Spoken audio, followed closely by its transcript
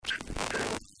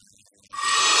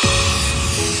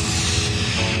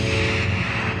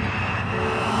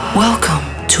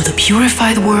Welcome to the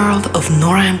purified world of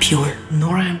Nora En Pure.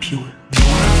 Nora En Pure.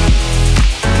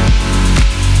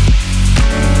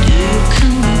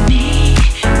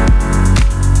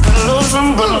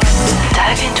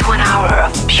 Dive into an hour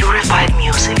of purified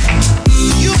music.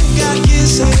 You got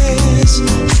kisses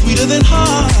sweeter than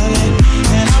honey,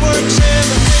 and I work 7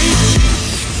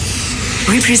 days.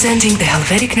 Representing the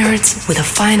Helvetic nerds with the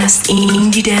finest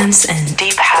indie dance and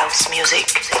deep house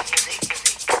music.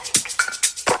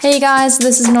 Hey guys,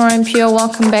 this is Nora En Pure.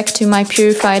 Welcome back to my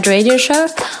Purified Radio Show.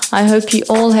 I hope you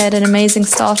all had an amazing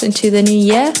start into the new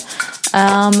year.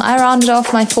 I rounded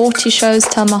off my 40 shows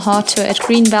Tell My Heart tour at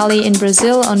Green Valley in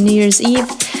Brazil on New Year's Eve,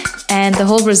 and the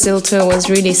whole Brazil tour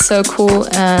was really so cool.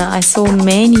 I saw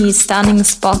many stunning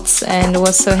spots and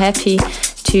was so happy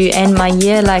to end my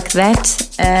year like that.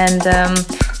 And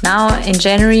now in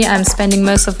January I'm spending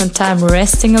most of the time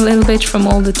resting a little bit from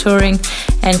all the touring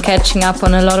and catching up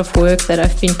on a lot of work that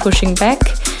I've been pushing back.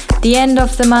 The end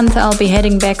of the month I'll be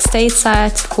heading back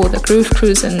stateside for the Groove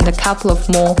Cruise and a couple of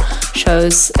more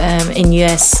shows in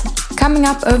US. Coming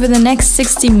up over the next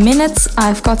 60 minutes,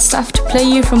 I've got stuff to play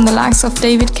you from the likes of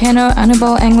David Keno,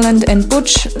 Annabelle England and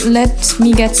Butch. Let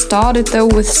me get started though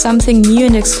with something new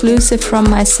and exclusive from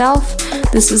myself.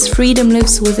 This is Freedom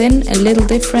Lives Within, a little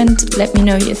different. Let me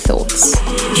know your thoughts.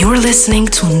 You're listening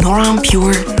to Nora En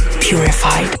Pure,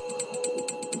 Purified.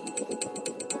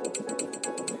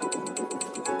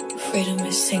 Freedom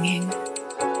is singing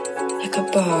like a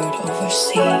bird over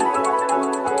sea.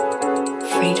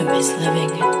 Freedom is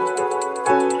living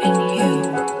in you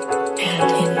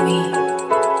and in me.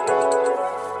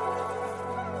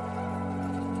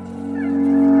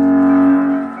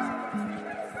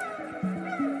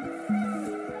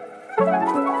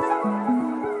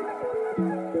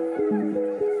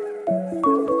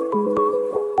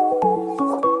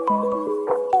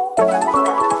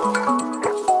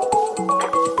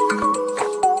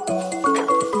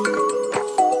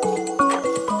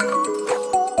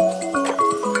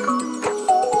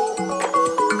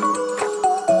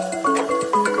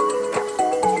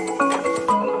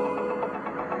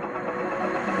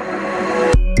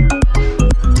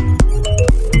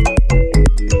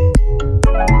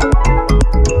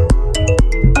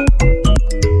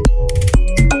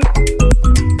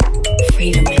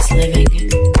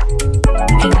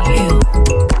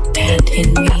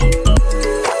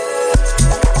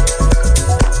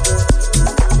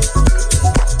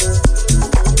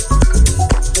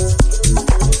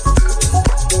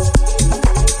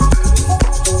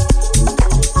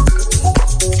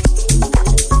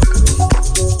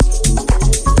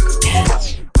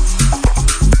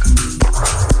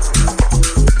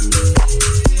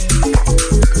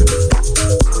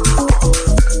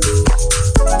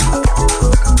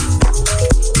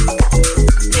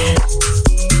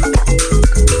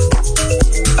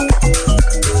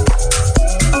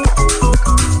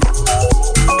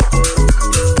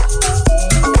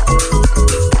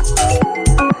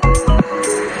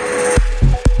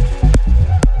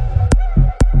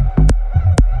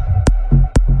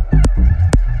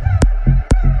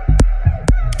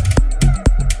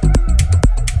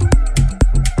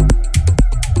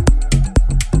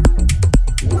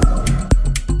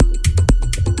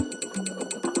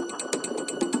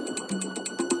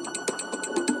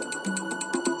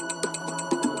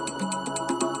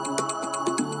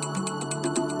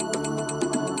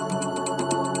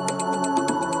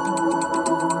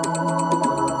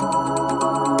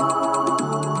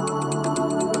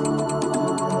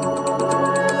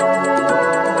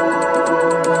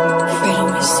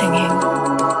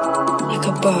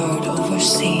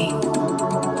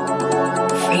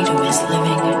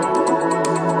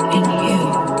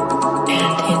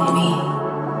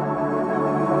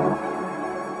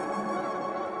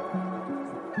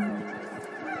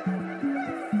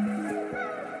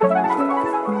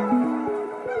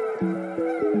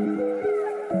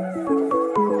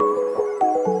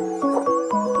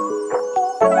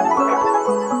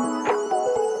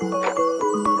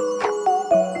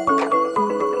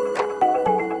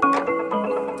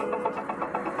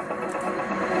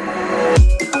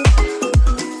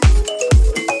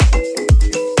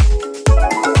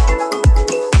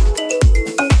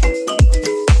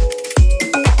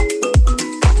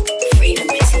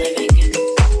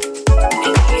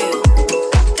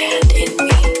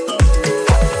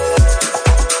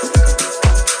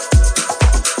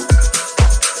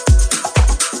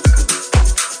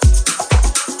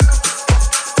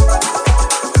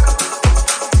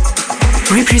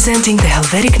 Representing the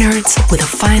Helvetic nerds with the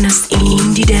finest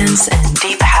indie dance and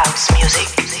deep house music.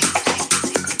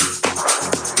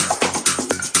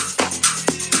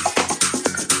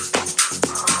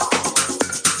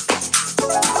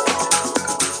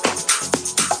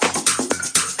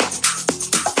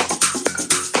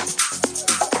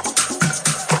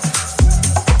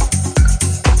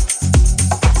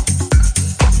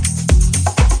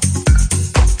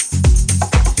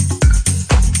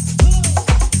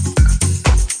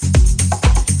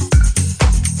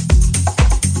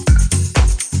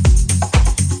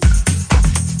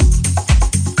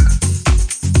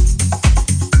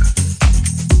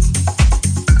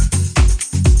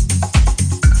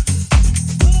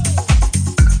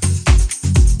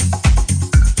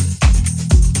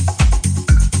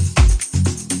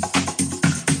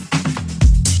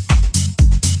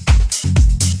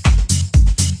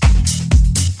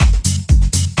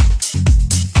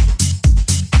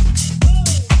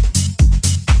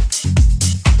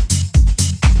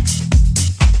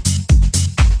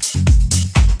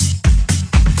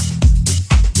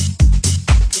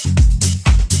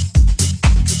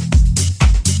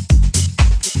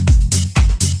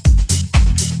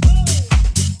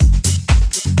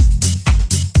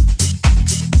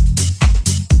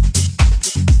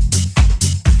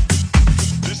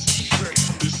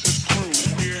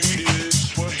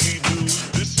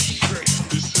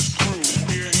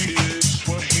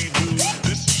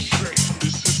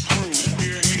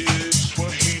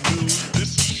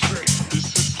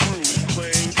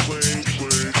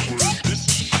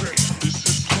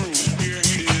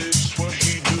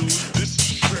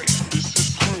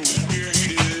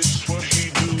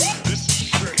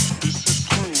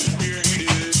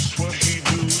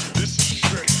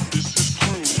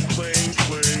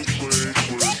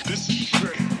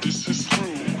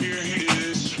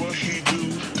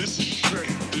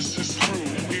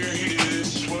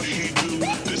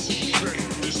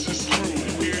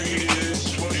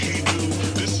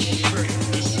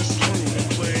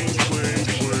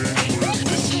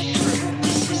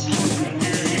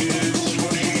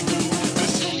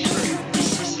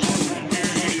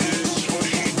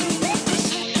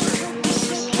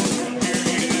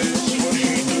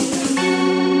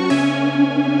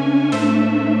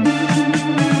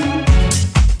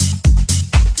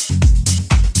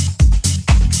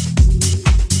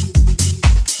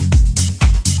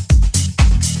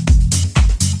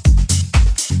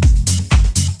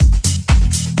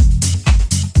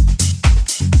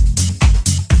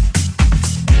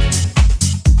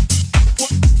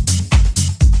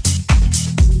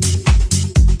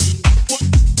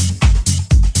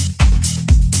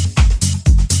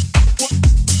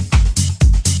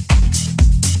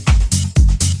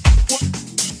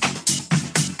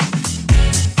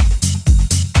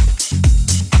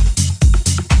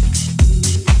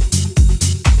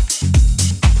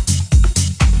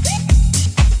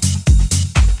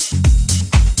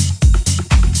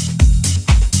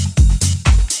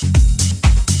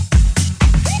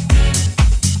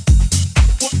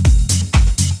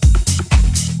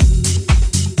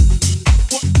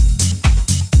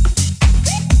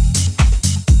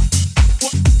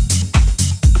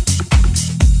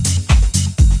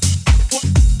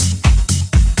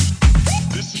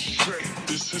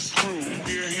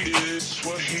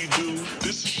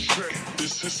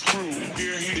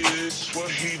 what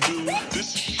he do.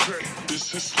 This is Trey,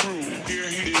 this is crew. Here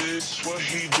he is, what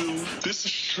he do. This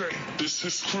is Trey, this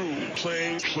is crew.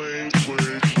 Playing.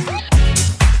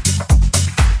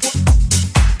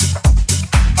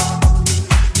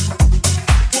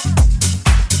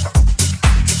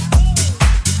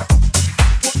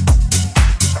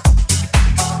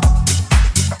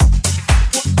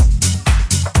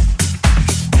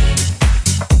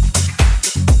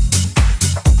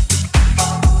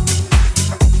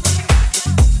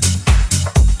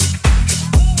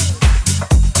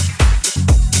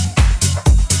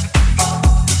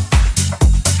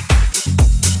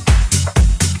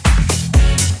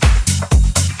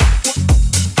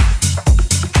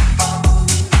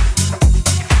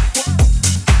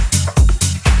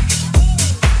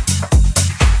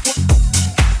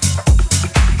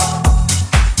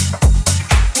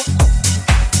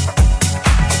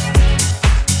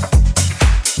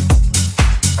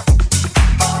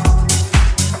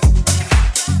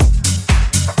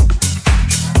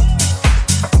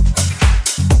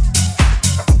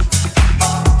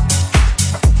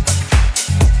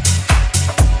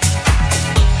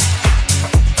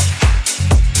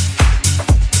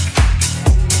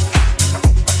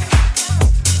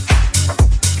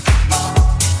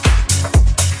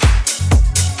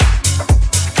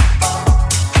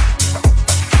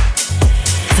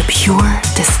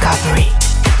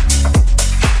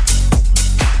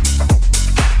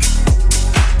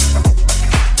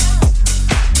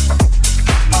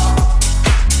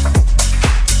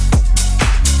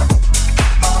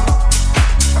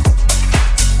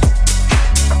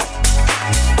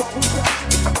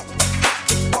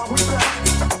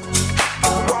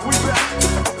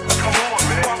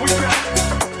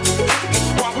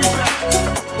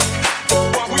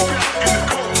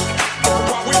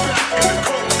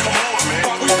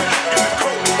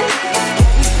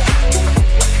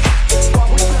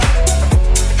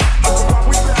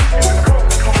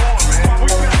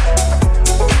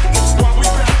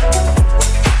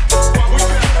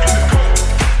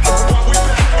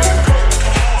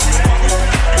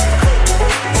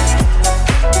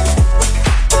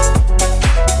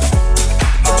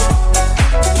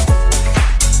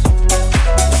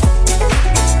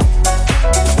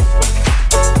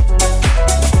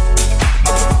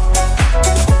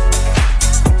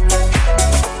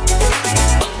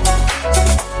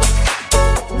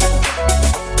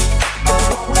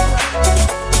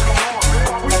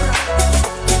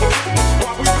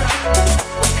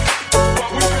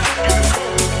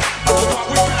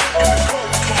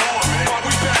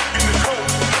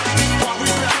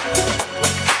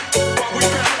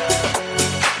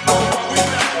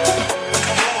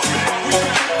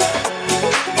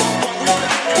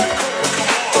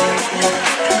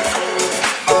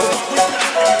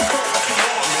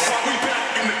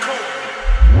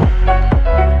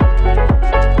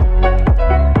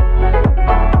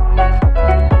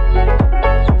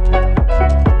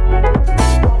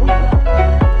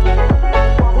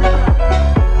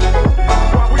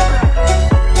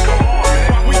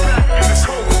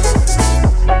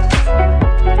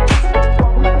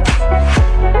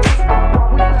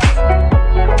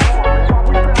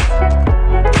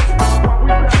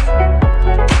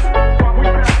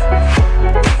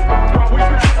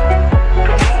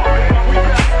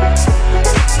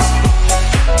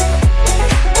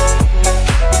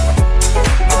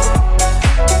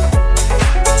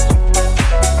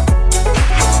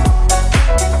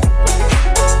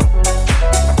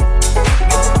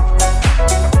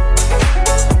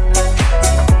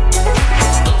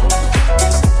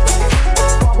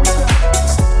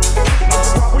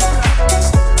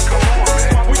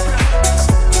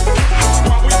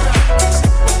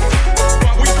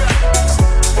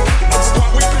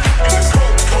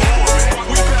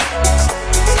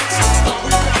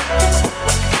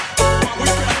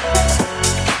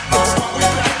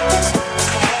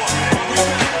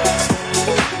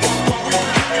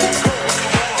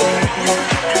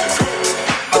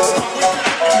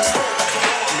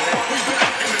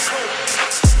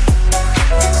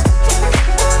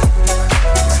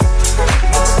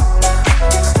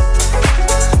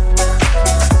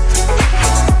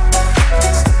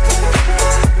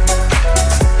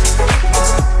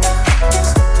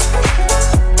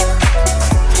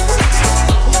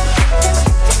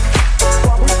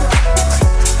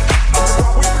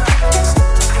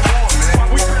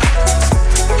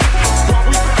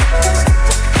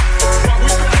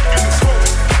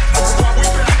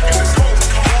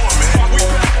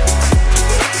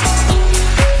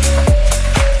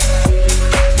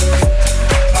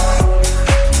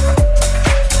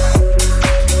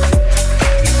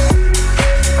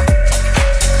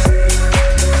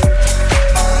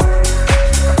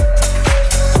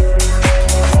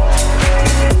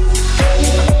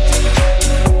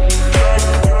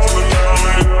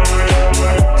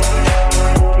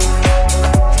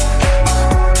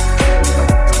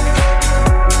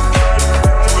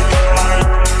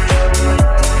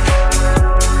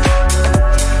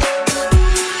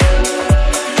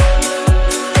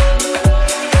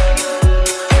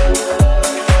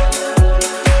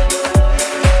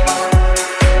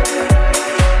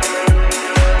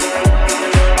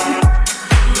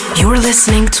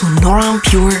 listening to Nora En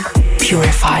Pure,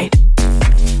 Purified.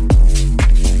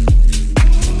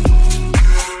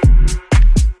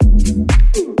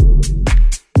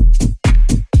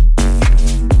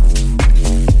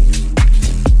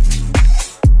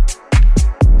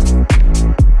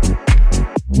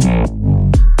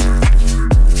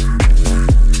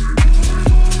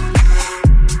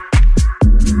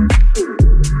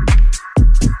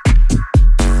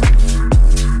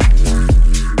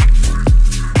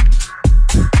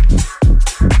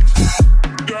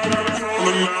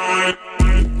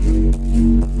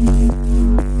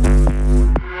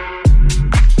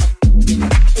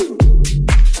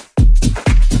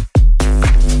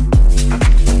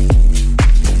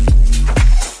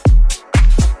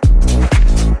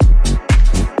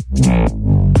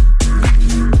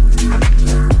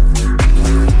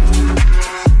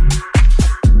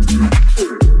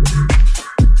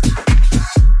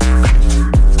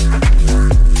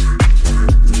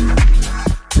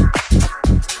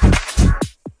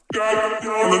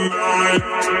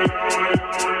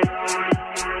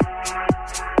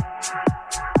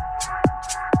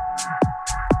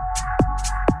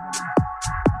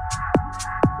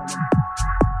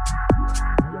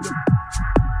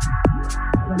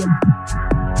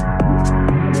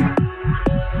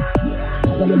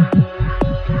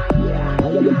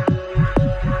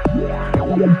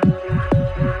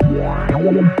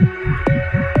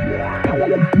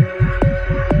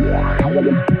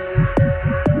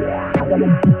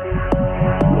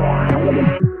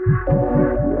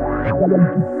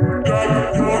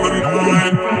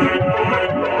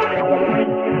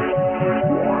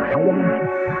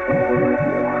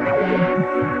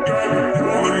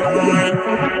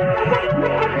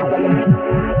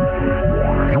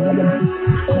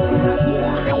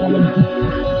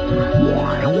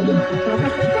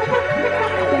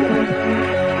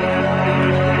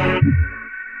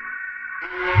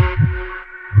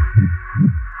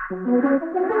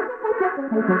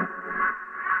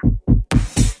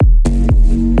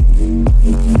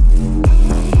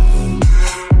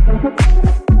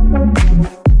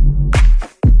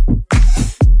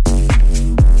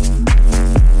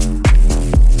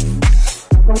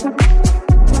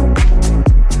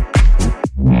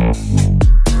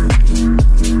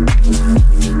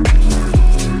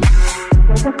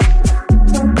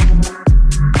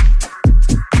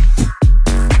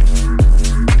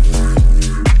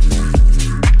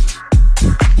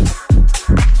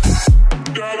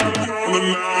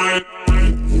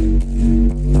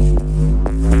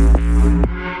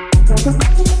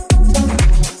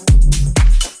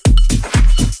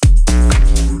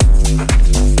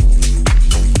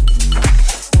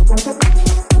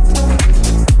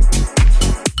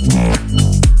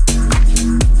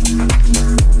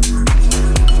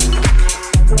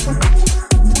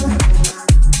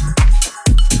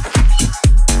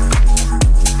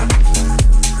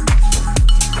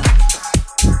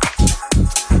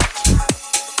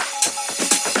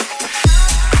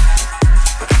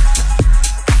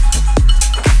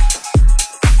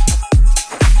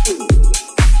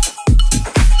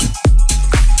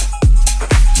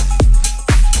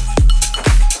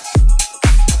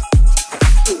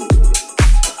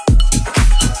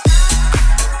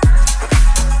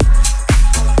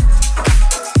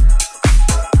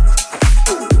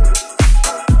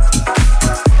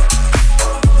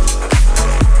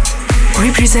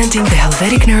 Representing the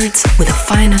Helvetic Nerds with the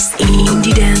finest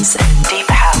indie dance and deep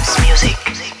house music.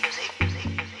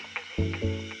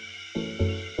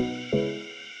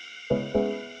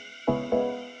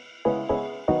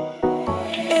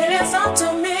 It is up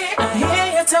to me, I hear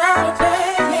your tired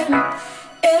playing.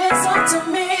 It is up to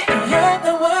me, I hear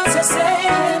the words you're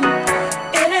saying.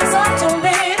 It is up to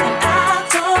me, and I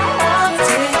don't want to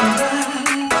take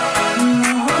them back.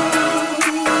 No.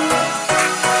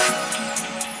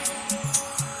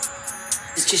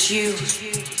 It's just you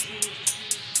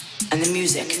and the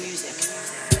music.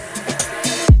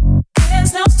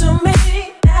 It's news to me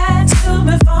that you've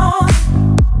been falling.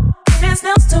 It's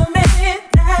news to me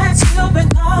that you've been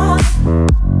calling.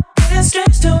 It's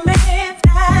strange to me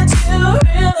that you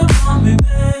really want me back.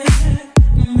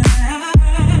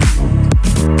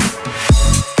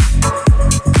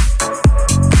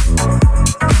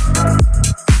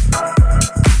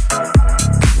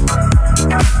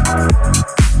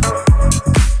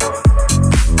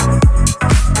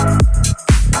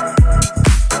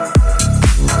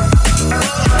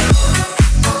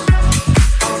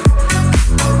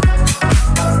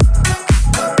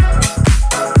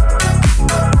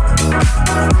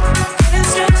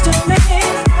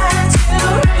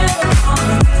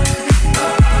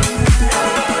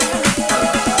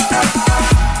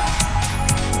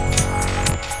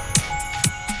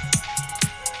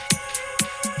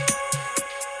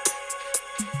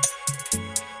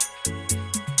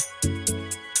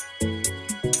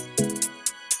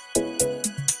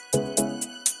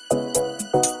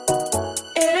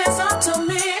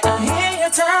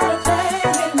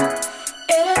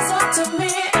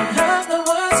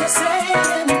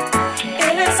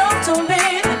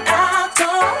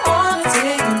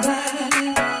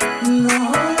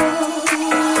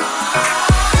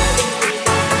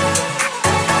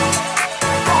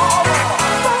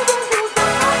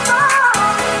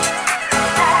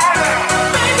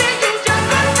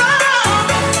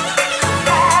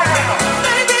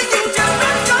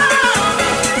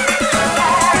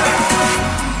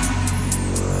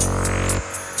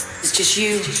 just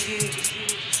you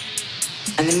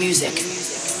and the music.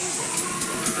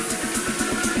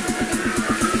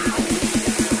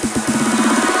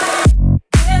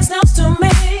 It's news to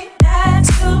me that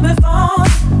you've been born.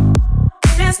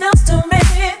 It's news to me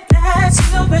that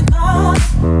you've been gone.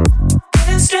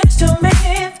 It's strange to me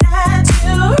that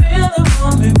you really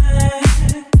want me back.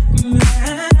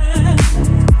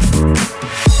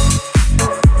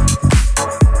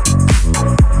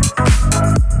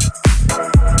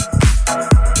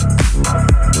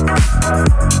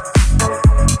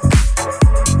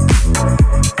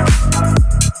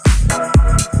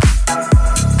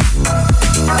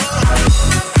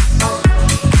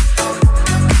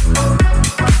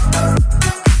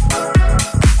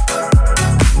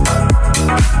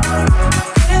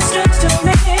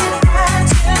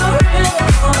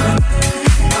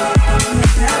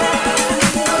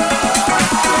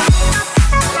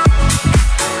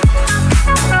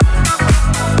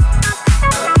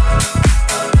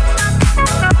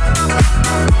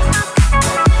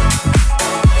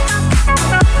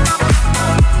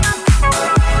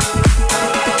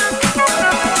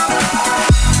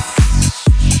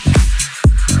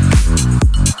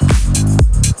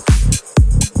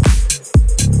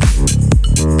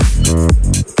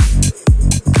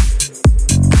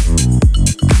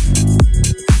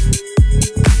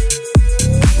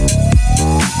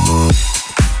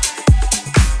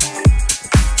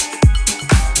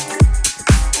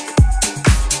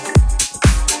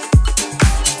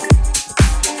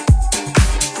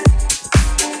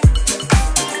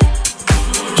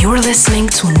 You're listening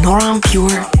to Nora En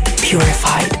Pure,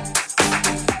 Purified.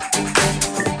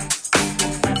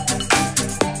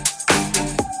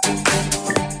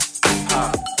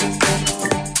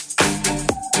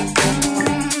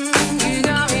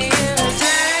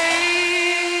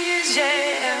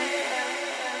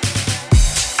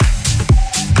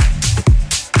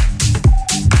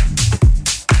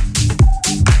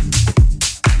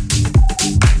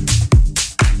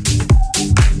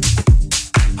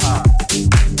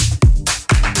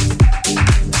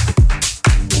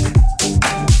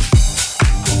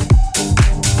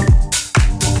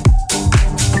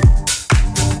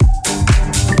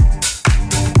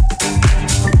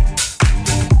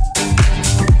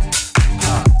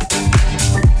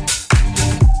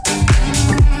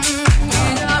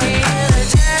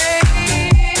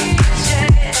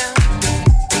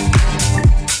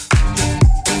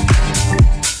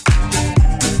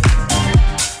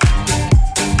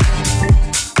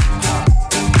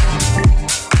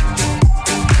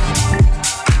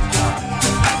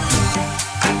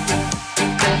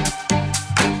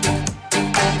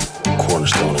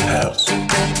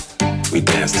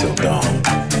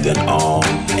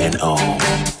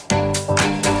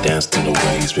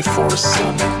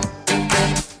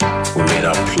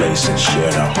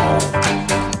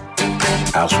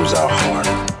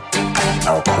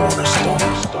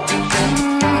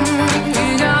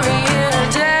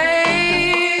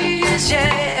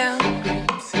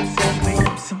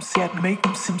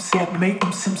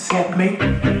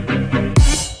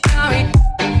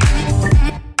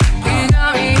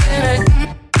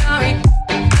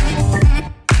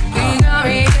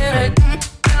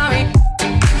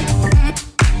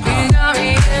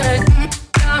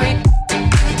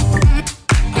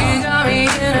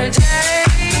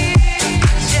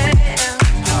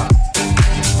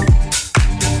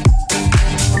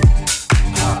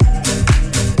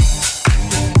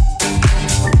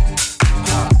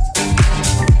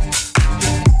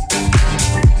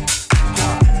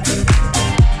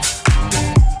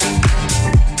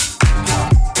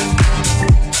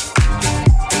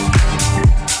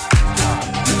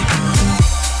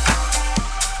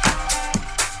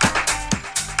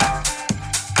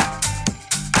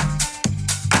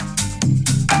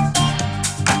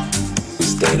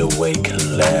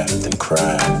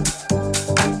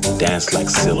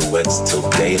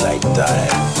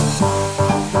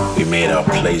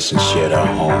 And shared our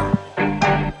home.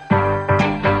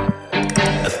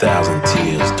 1,000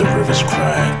 tears, the rivers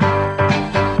cried.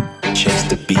 Chased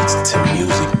the beats till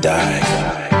music died.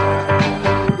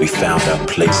 We found our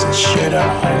place and shared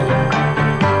our home.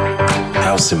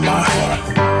 House in my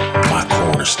heart, my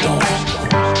cornerstone.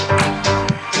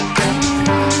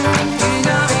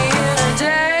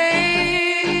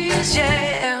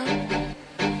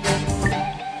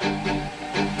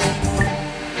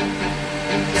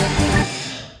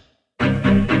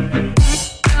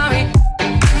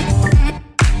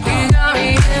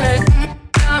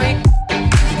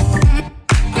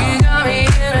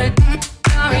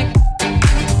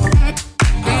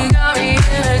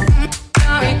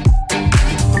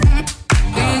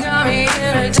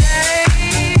 Day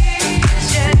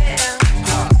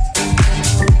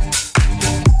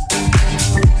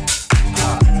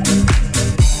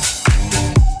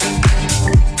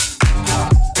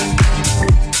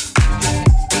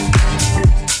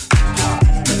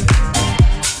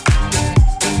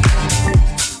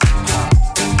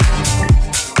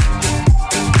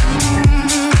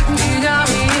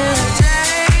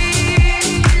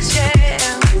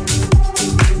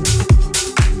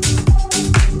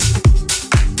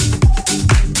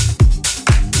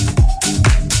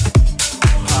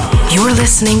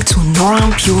listening to Nora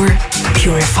En Pure,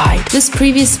 Purified. This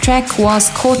previous track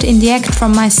was Caught in the Act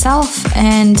from myself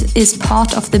and is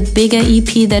part of the bigger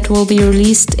EP that will be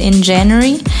released in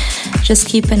January. Just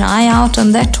keep an eye out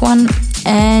on that one.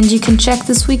 And you can check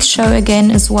this week's show again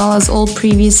as well as all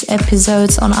previous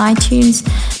episodes on iTunes.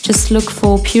 Just look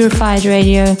for Purified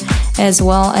Radio as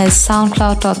well as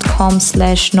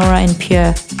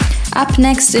soundcloud.com/NoraEnPure. Up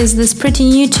next is this pretty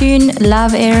new tune,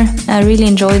 Love Air. I really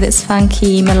enjoy this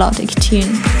funky melodic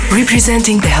tune.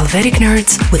 Representing the Helvetic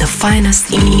Nerds with the finest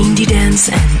indie dance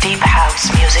and deep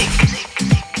house music.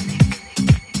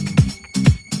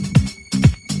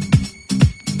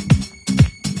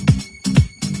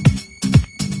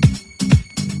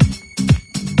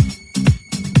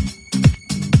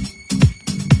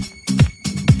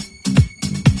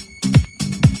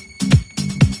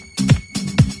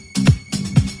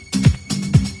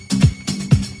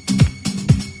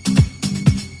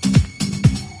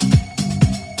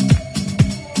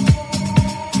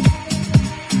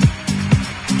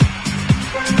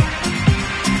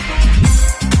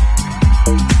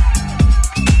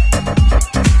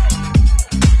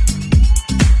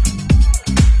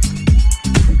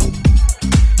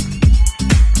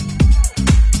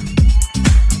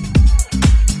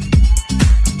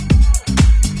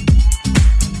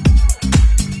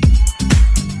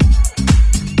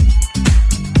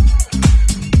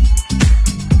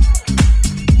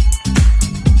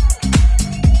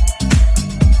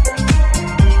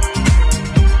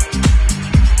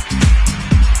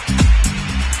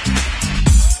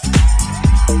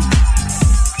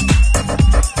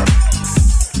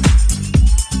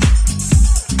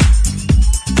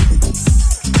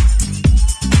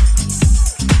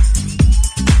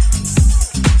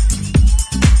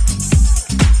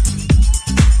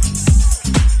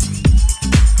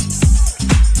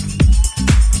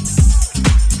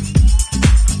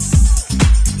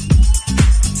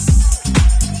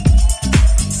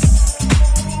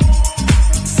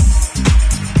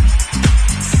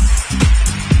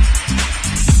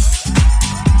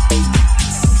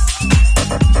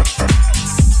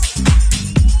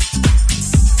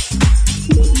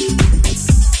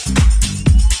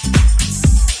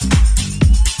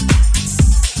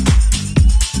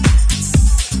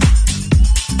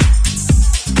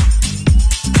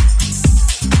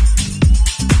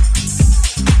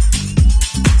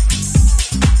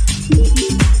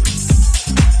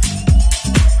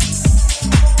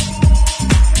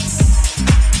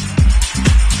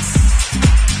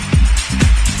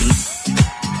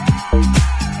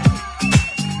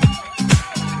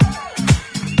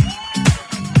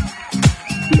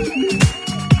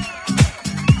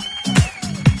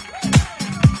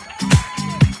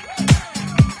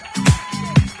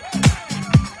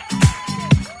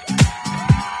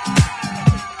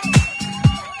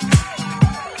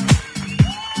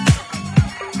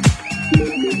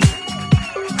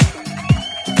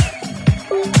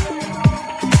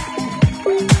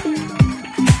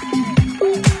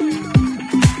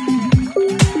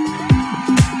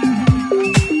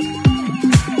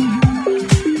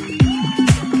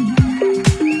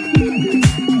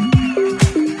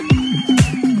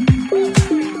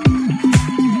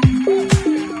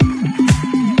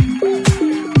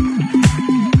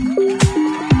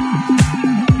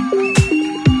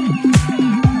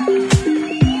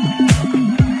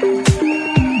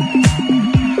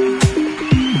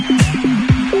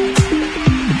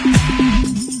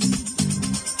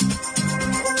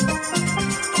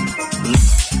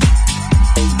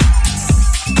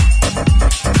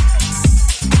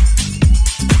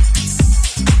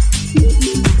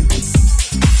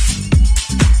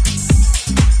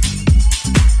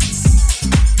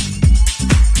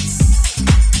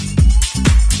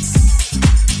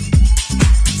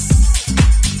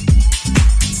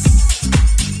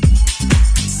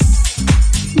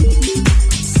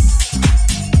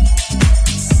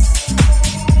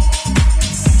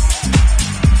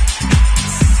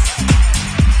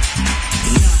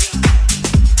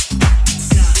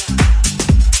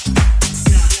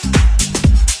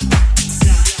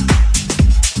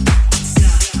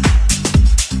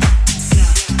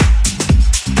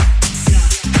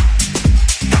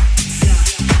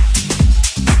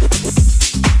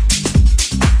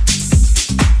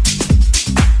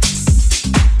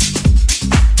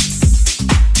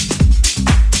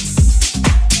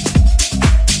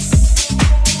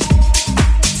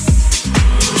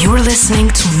 You're listening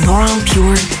to Nora En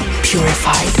Pure,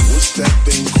 Purified. What's that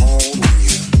thing called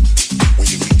when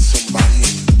you meet somebody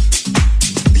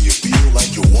and you feel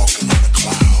like you're walking on a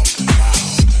cloud?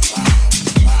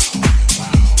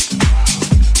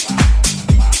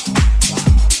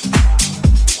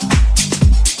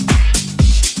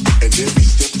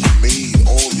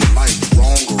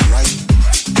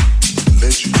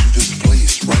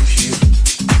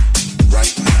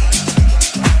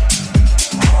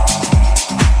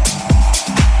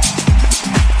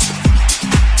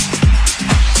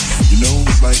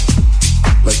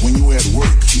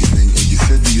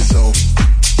 yourself,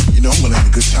 you know, I'm gonna have a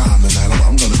good time tonight.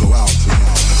 I'm gonna go out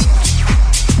tonight.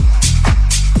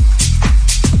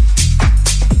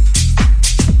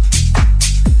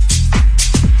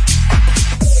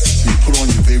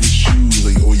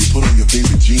 Or you put on your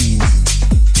favorite jeans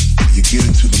and you get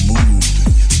into the mood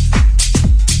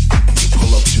and you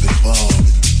pull up to the club and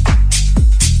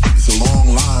it's a long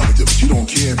line but you don't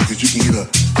care because you can get a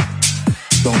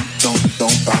don't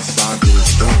outside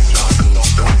those doors.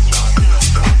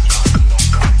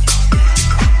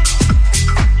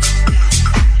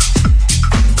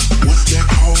 What's that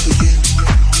called again?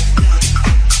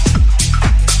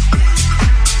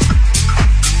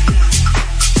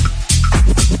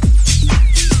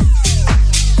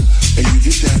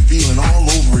 Feeling all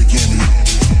over again.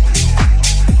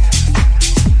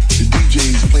 The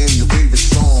DJ's playing your favorite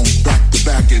songs back to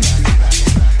back and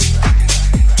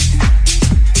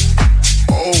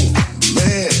oh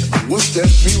man, what's that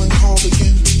feeling called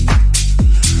again?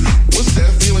 What's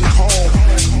that feeling called?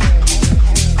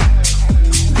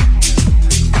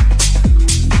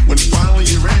 When finally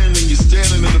you're in and you're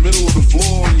standing in the middle of the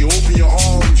floor and you open your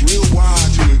arms real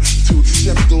wide to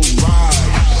accept those rides.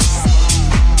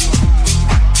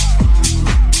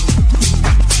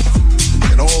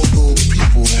 All those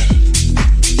people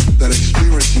that are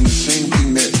experiencing the same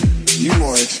thing that you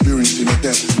are experiencing at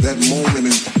that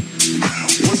moment. And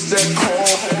what's that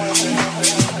called?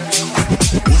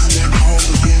 What's that called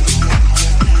again?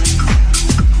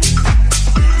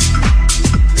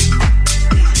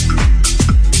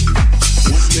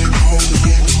 What's that called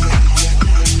again?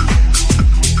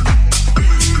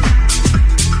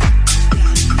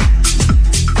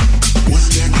 What's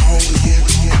that called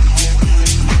again?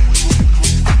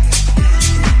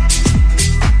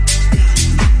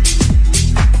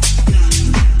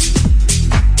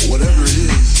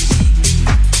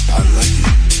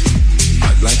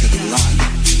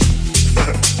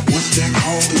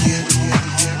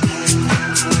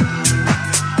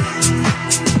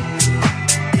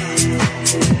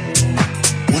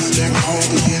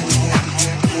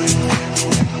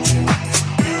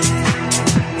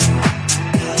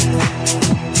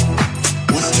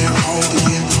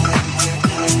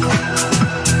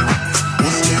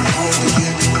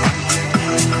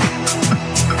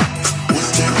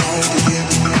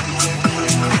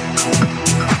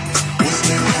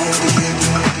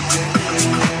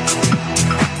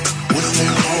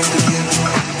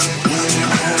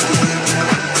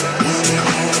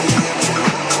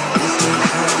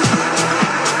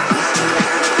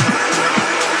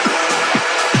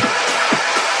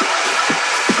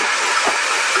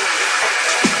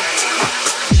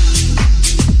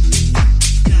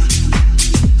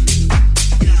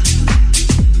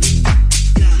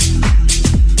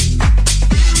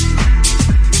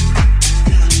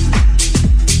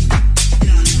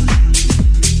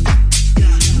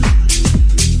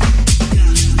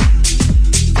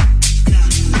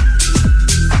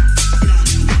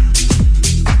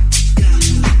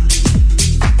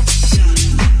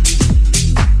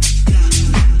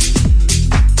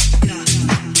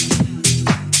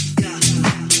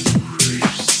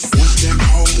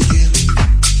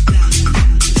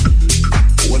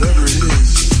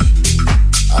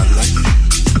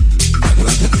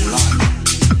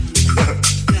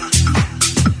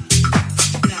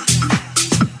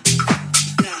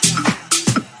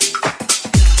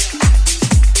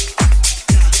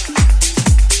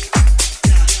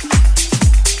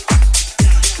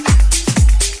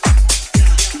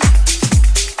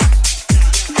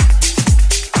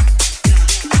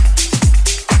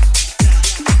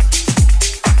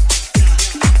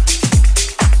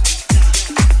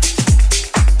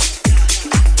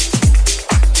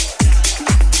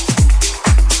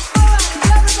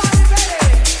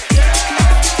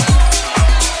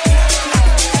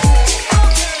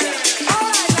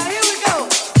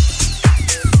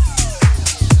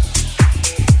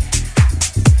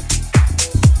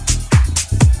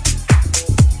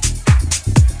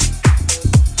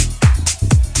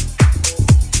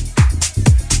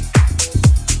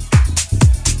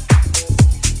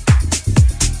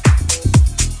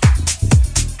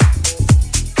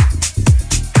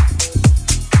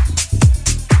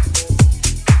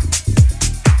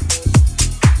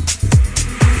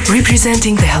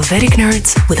 Representing the Helvetic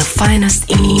Nerds with the finest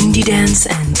indie dance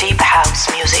and deep house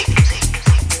music.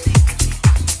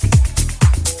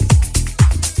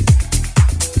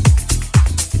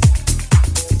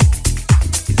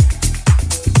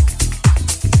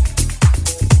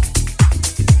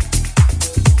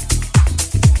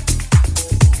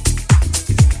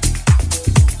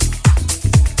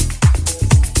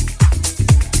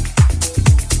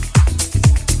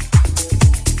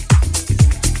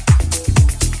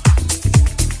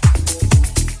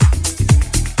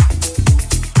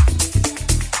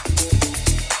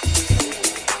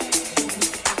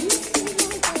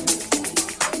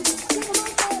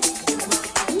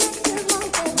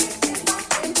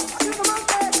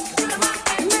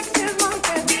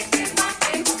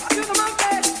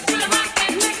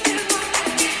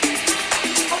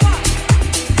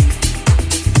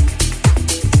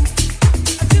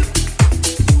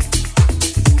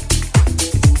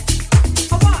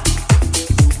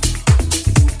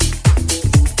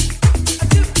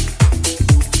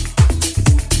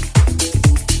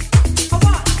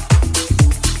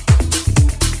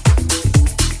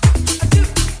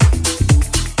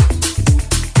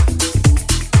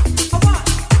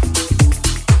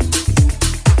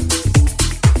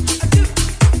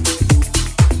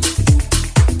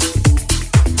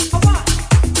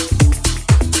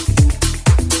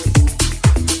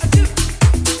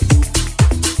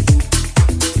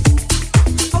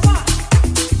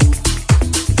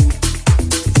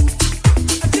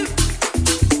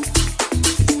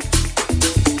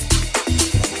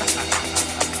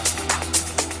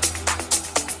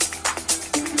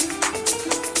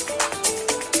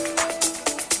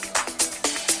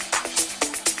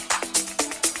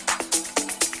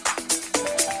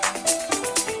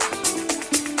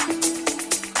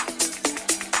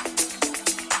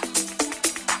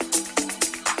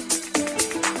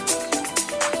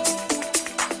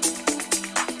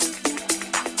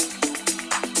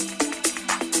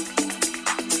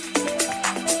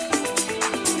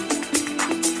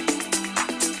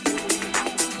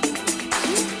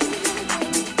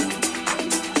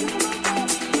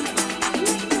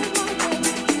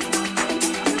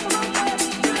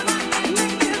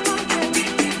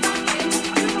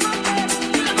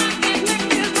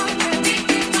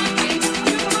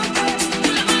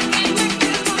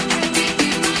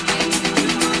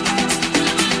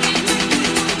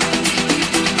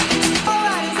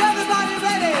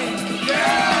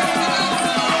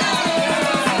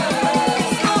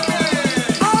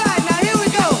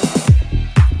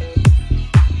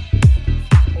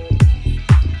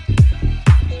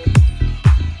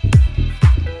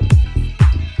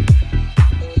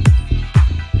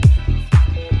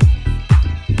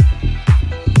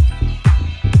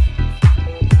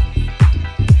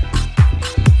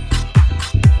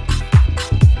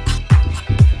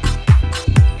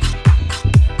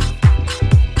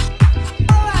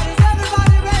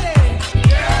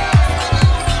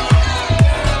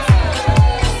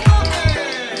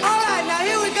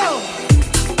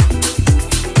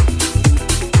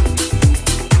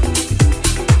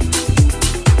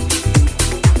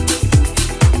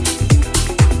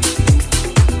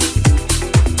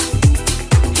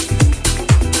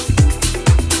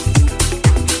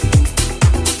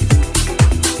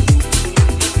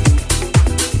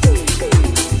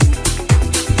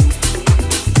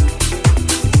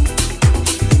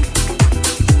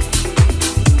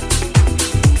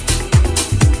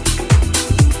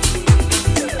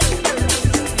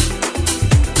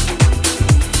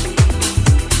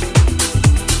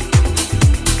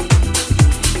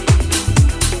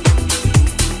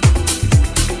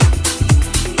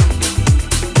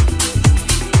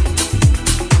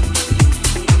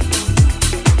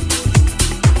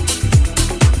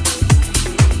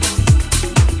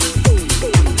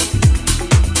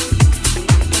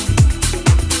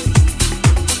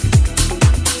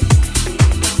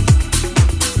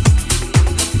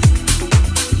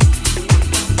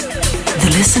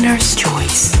 listener's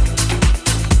choice.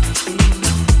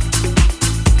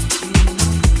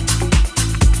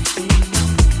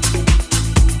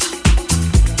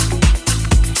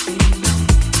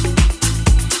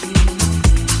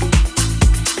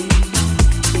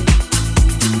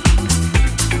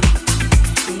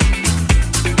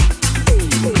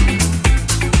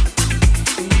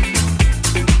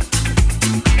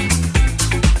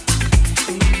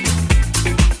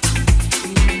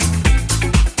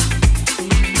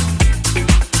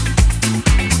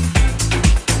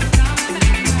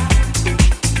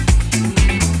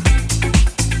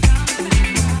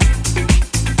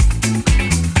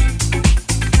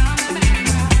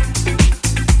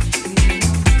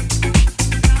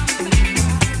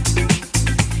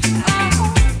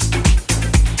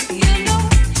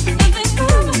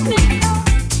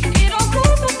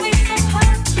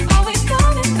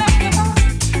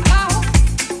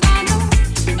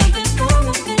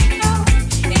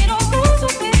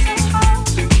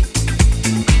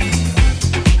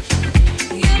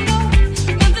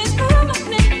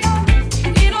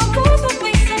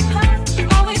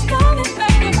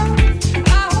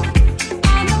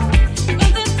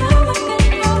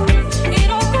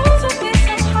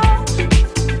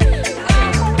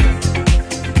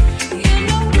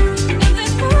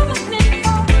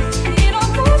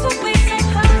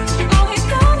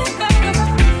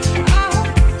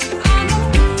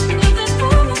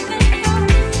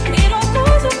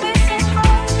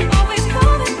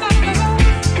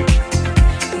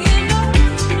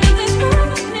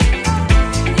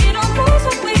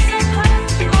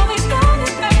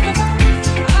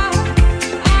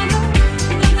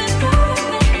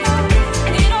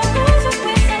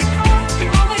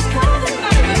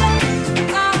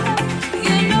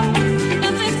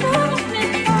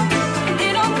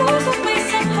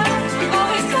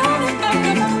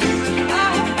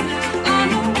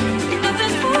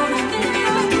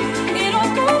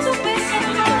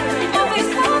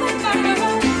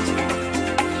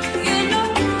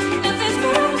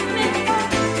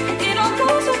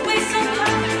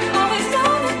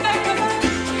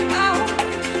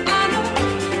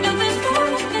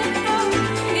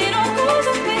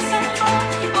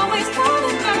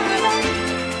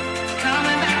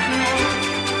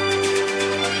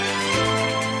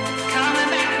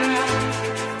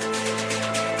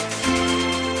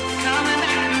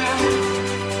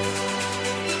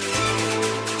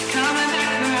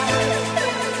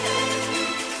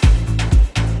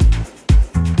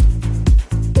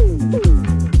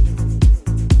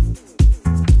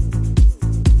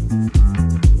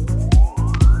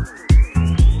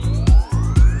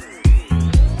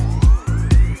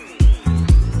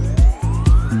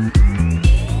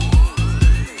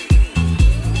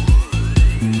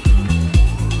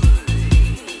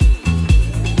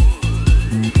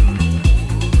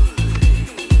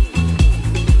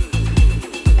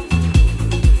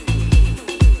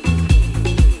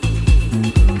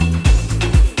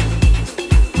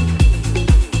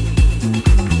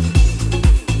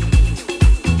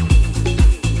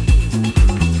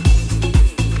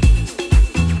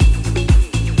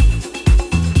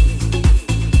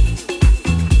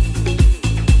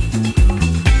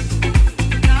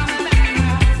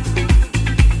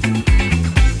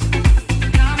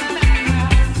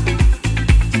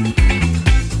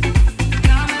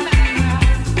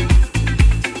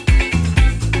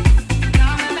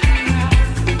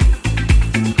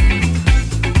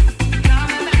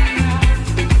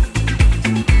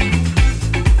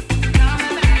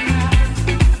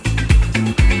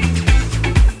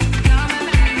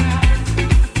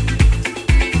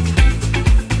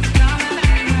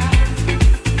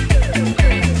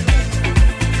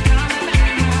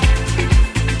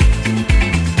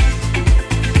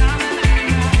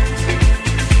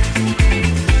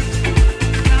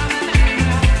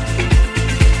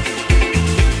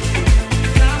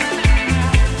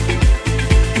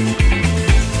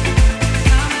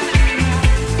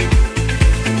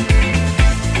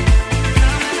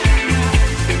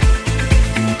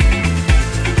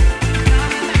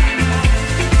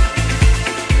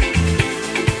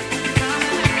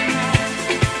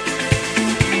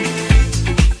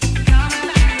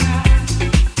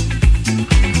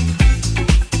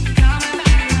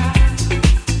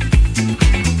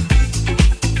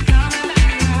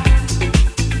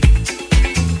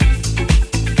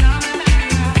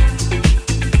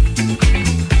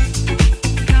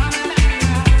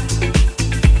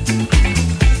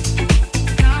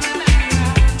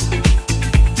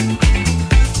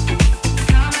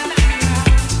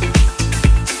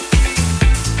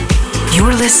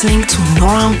 You're listening to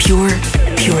Nora En Pure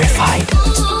Purified.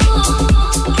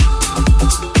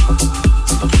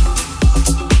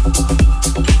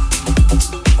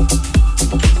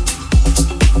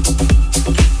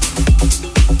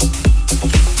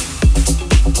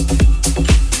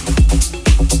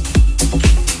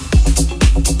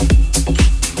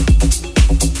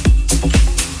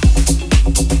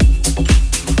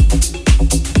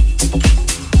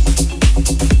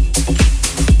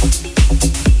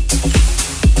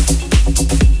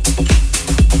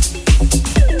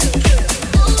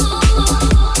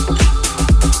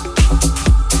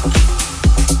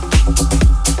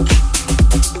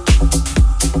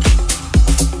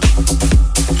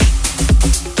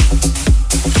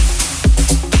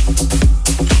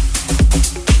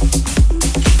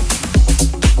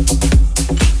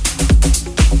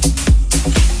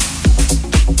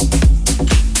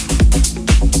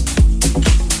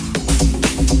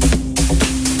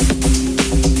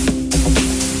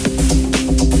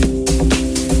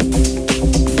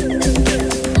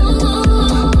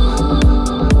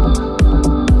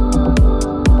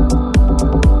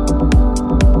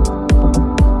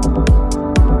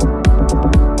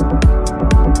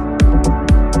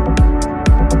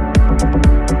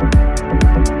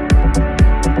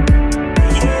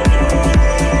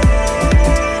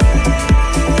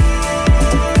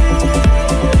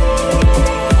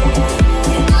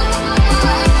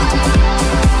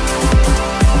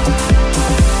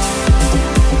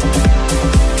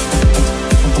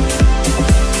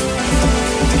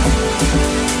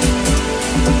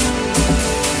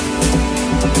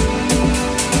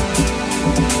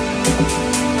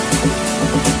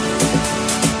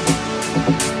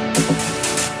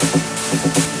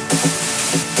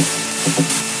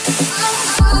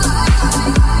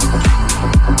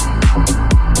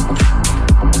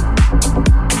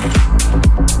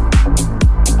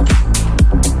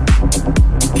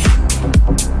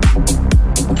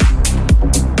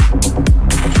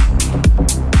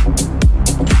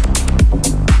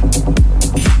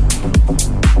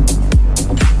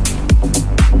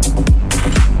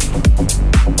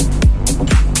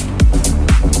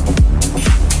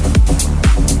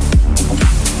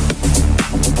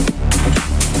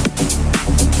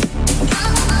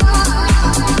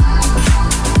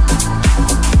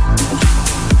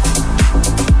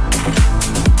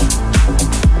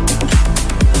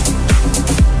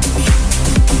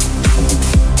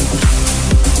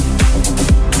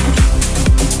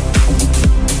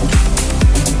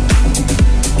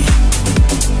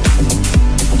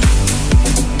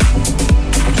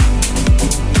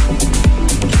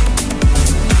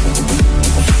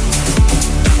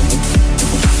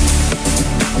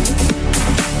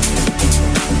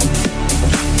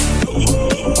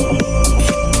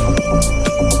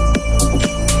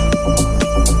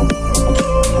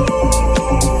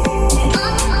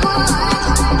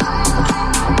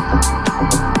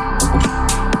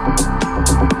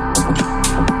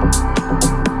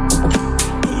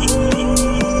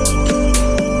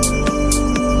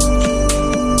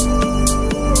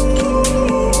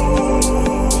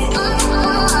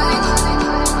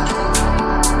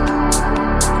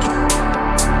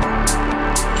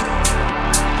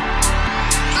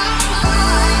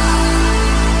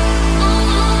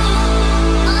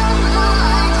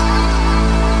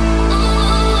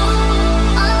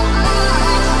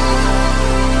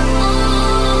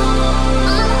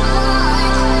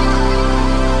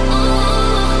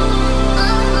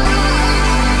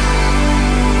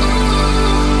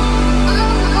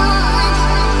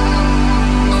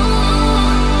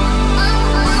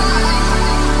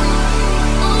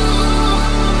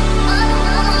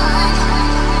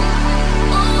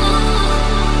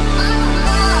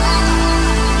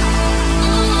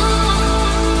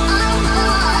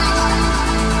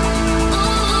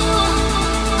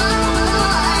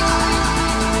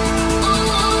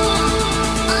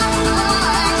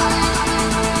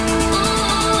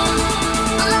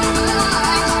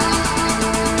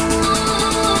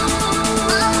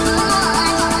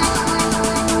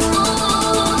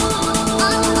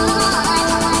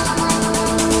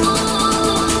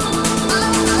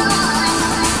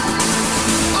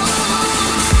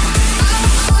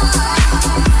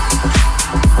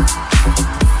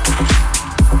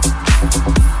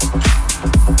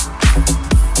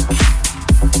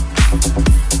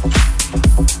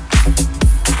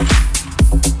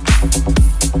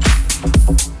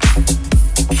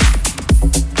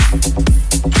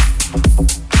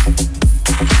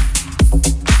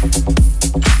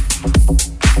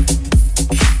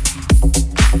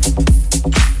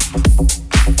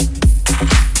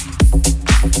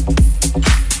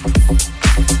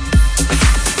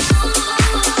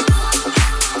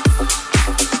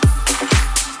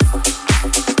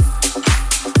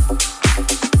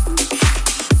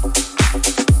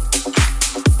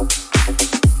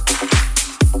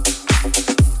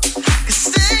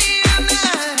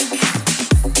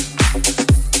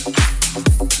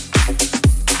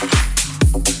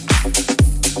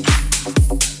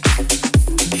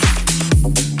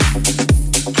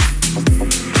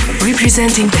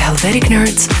 Representing the Helvetic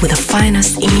Nerds with the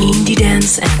finest indie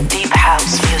dance and deep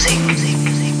house music.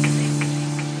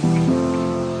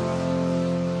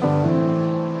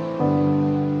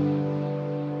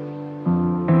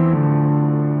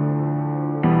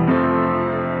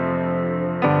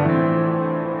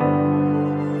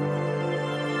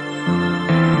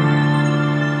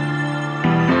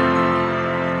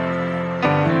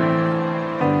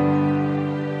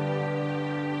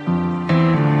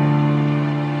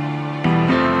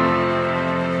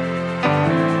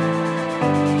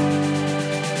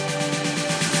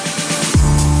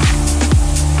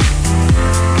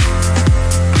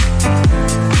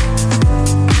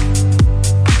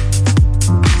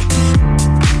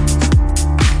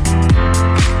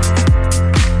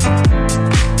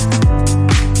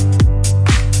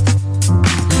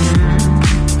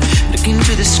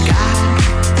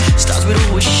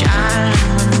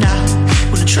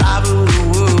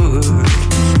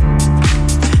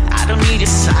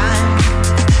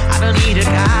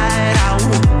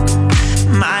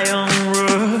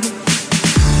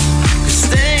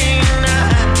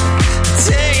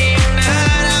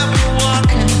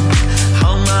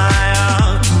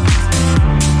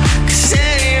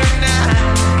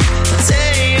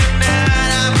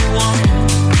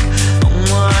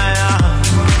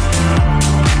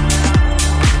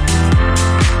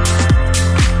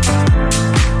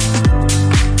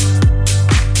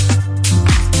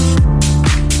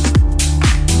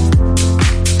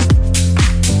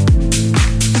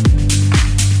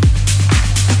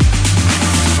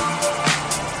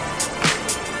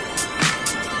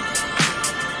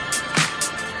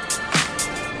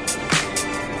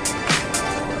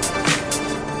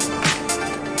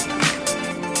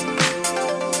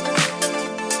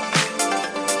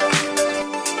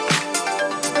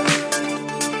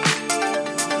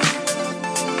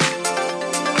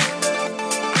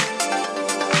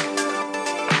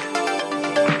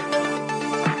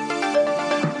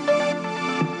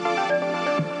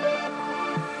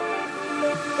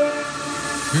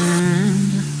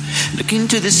 Look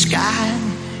into the sky,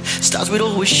 stars will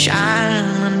always shine.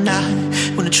 And I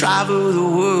wanna travel the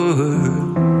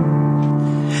world.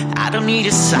 I don't need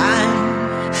a sign,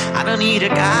 I don't need a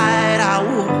guide. I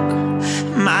walk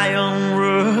my own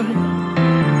road.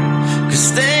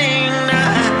 'Cause day and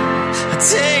night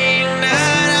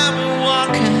I'm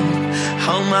walking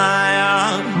on my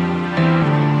own.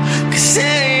 'Cause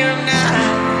day and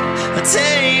night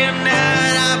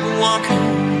I'm walking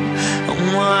on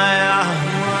my own.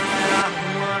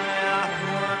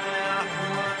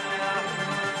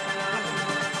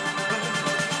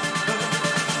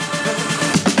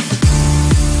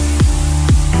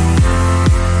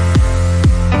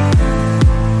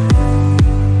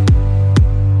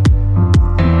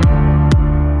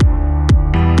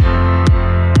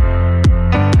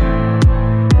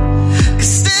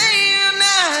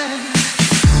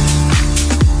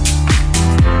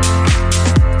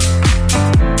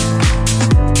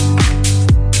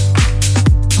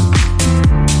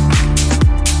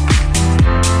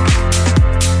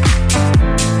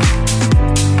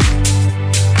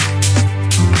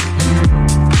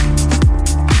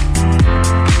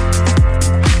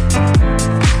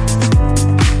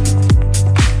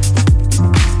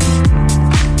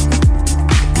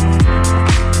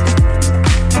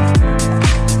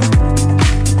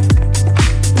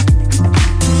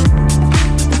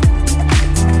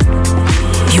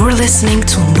 Listening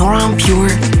to Nora En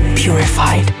Pure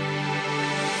Purified.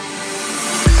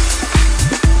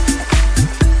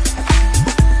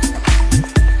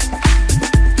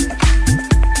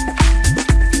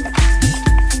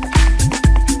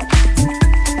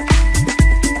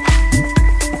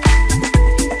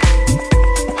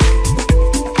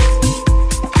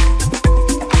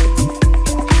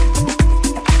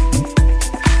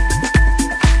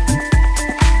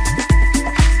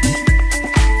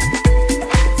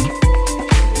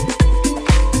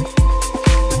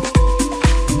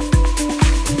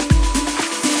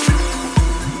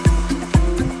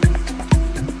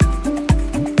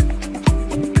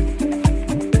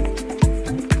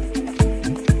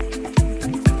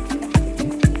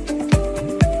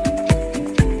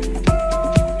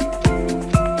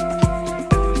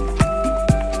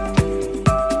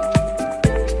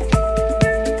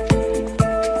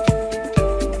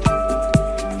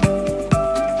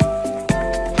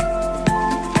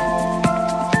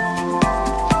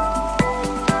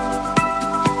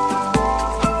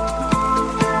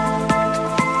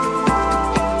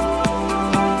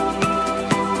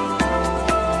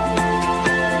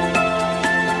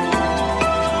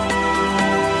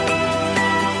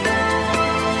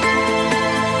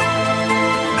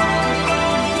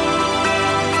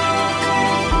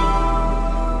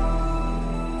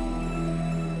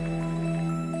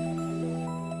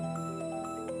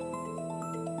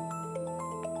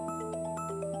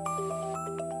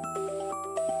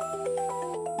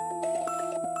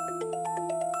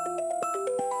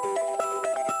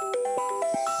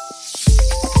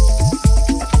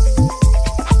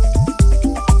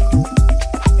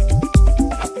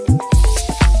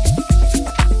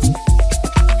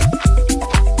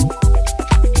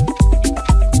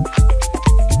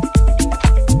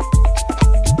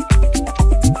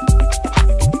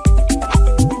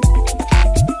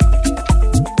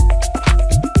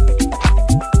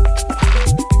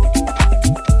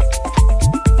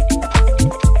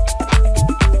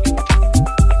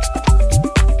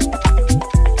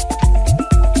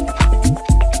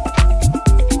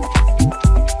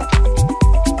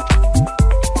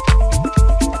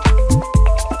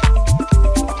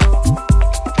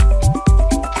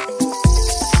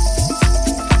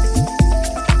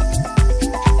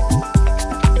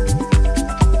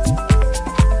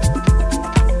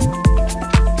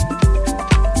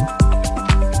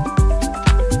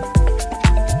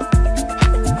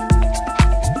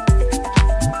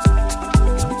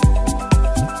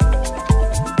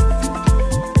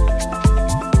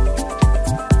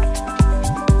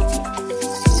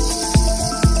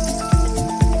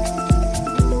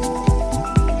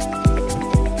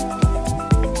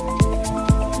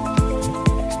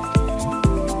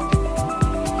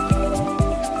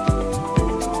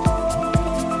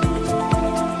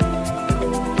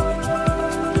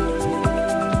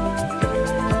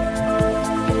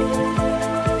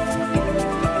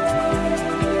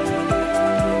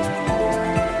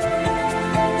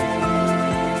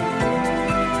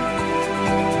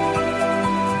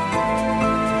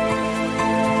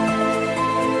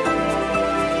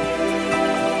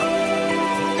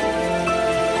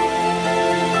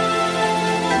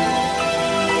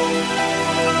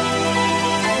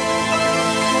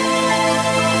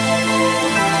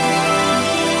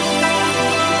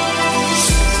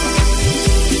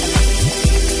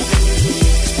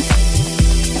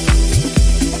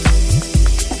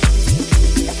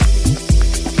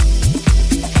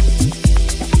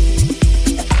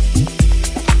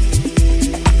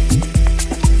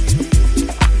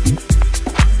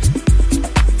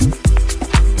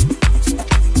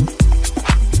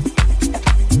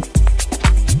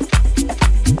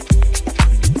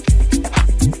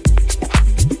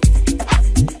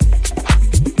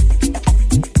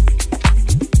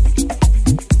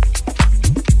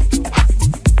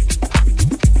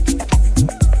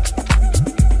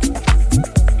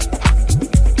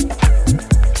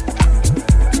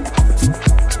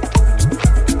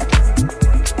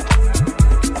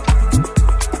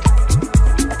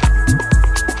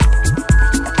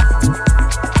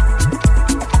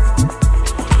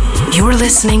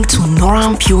 listening to Nora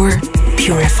En Pure,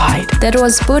 Purified. That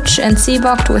was Butch and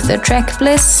Seabuck with the track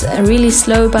Bliss, a really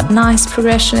slow but nice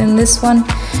progression in this one.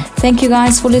 Thank you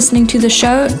guys for listening to the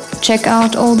show. Check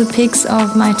out all the pics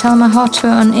of my Thelma Hot Tour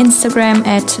on Instagram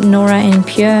at Nora En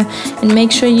Pure, and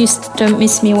make sure you don't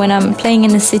miss me when I'm playing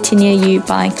in a city near you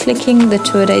by clicking the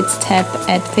tour dates tab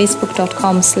at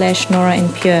facebook.com/Nora En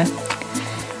Pure.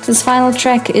 This final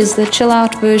track is the chill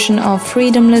out version of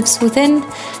Freedom Lives Within,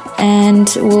 and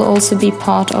will also be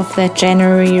part of their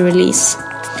January release.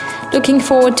 Looking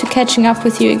forward to catching up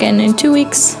with you again in 2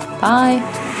 weeks. Bye!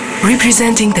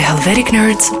 Representing the Helvetic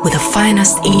Nerds with the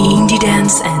finest indie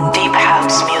dance and deep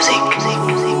house music.